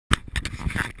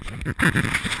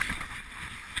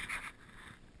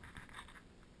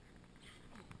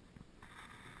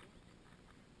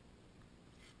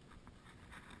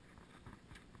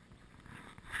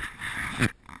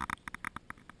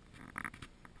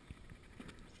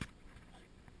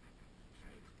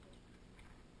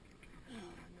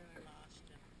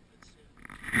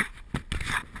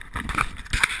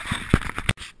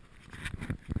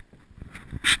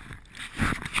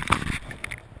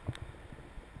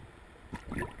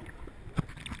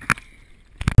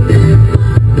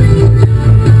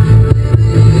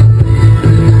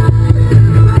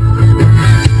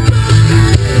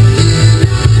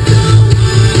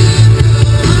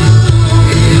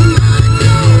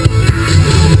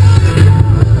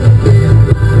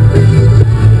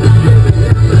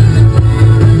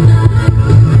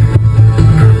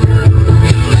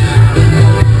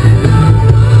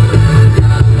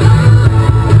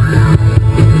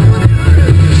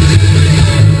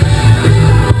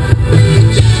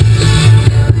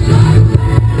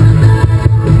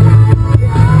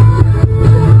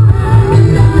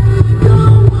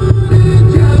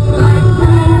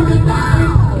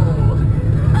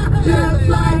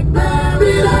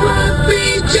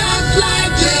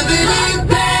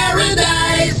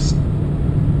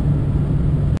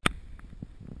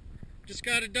Just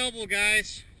got a double,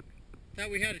 guys.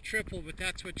 Thought we had a triple, but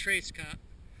that's what Trace caught.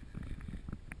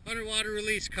 Underwater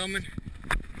release coming.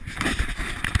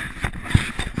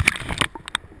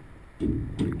 Here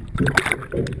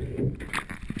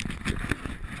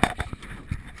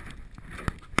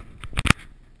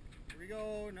we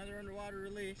go, another underwater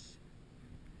release.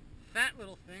 Fat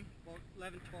little thing, about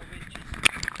 11-12 inches.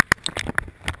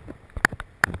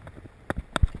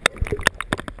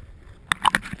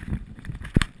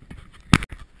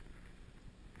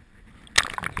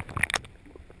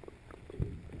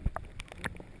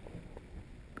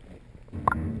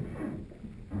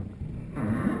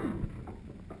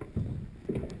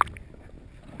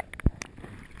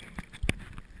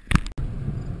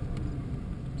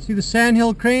 See the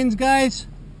sandhill cranes, guys?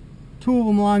 2 of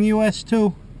them along US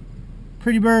 2.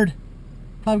 Pretty bird.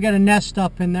 Probably got a nest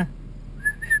up in there.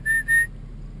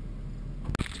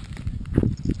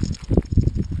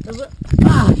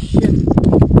 Ah, shit.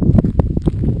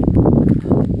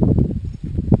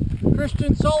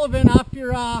 Christian Sullivan off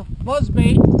your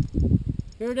buzzbait.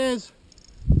 Here it is.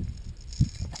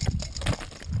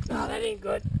 Oh, that ain't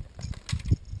good.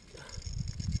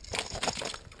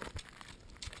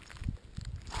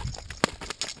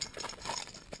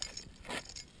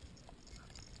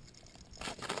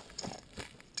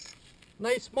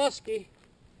 Nice musky.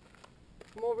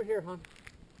 Come over here, hon.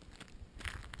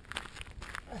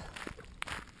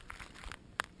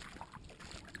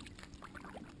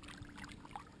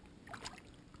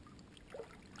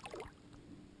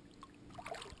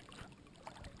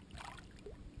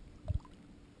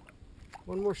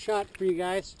 One more shot for you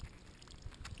guys.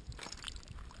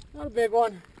 Not a big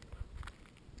one.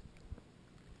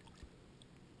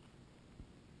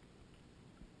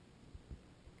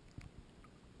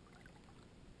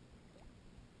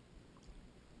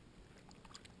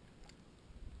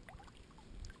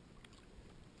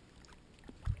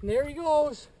 And there he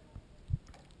goes.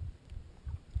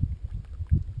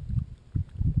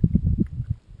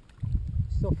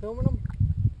 Still filming him?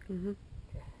 Mm-hmm.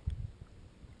 Okay.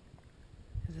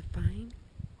 Is it fine?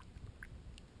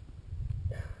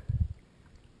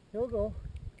 He'll go.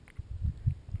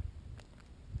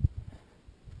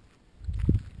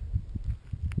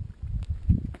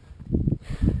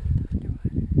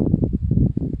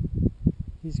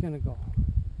 He's gonna go.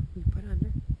 You put under.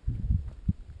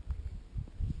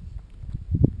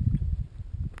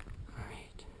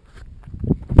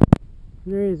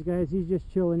 There he is, guys. He's just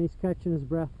chilling. He's catching his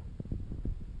breath.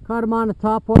 Caught him on a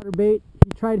topwater bait.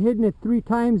 He tried hitting it 3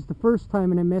 times the first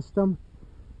time and I missed him.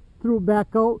 Threw it back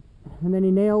out and then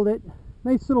he nailed it.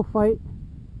 Nice little fight.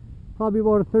 Probably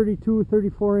about a 32,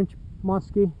 34 inch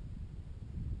muskie.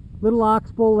 Little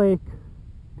Oxbow Lake.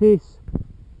 Peace.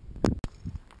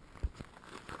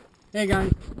 Hey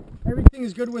guys. Everything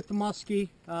is good with the muskie.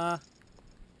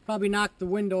 Probably knocked the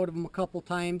wind out of him a couple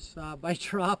times by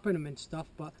dropping him and stuff,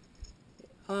 but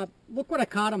look what I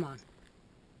caught him on.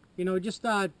 You know, just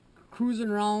cruising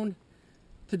around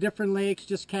to different lakes,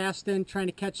 just casting, trying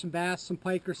to catch some bass, some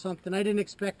pike or something. I didn't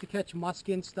expect to catch a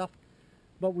muskie and stuff,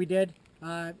 but we did.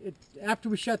 After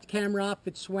we shut the camera off,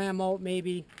 it swam out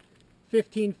maybe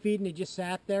 15 feet and it just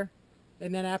sat there.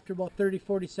 And then after about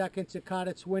 30-40 seconds, it caught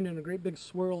its wind in a great big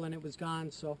swirl and it was gone.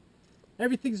 So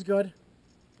everything's good.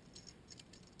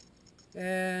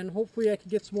 And hopefully I can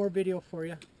get some more video for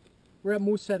you. We're at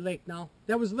Moosehead Lake now.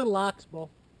 That was Little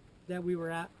Oxbow that we were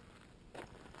at.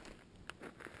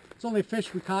 It's only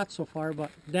fish we caught so far,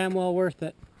 but damn well worth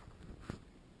it.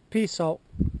 Peace out.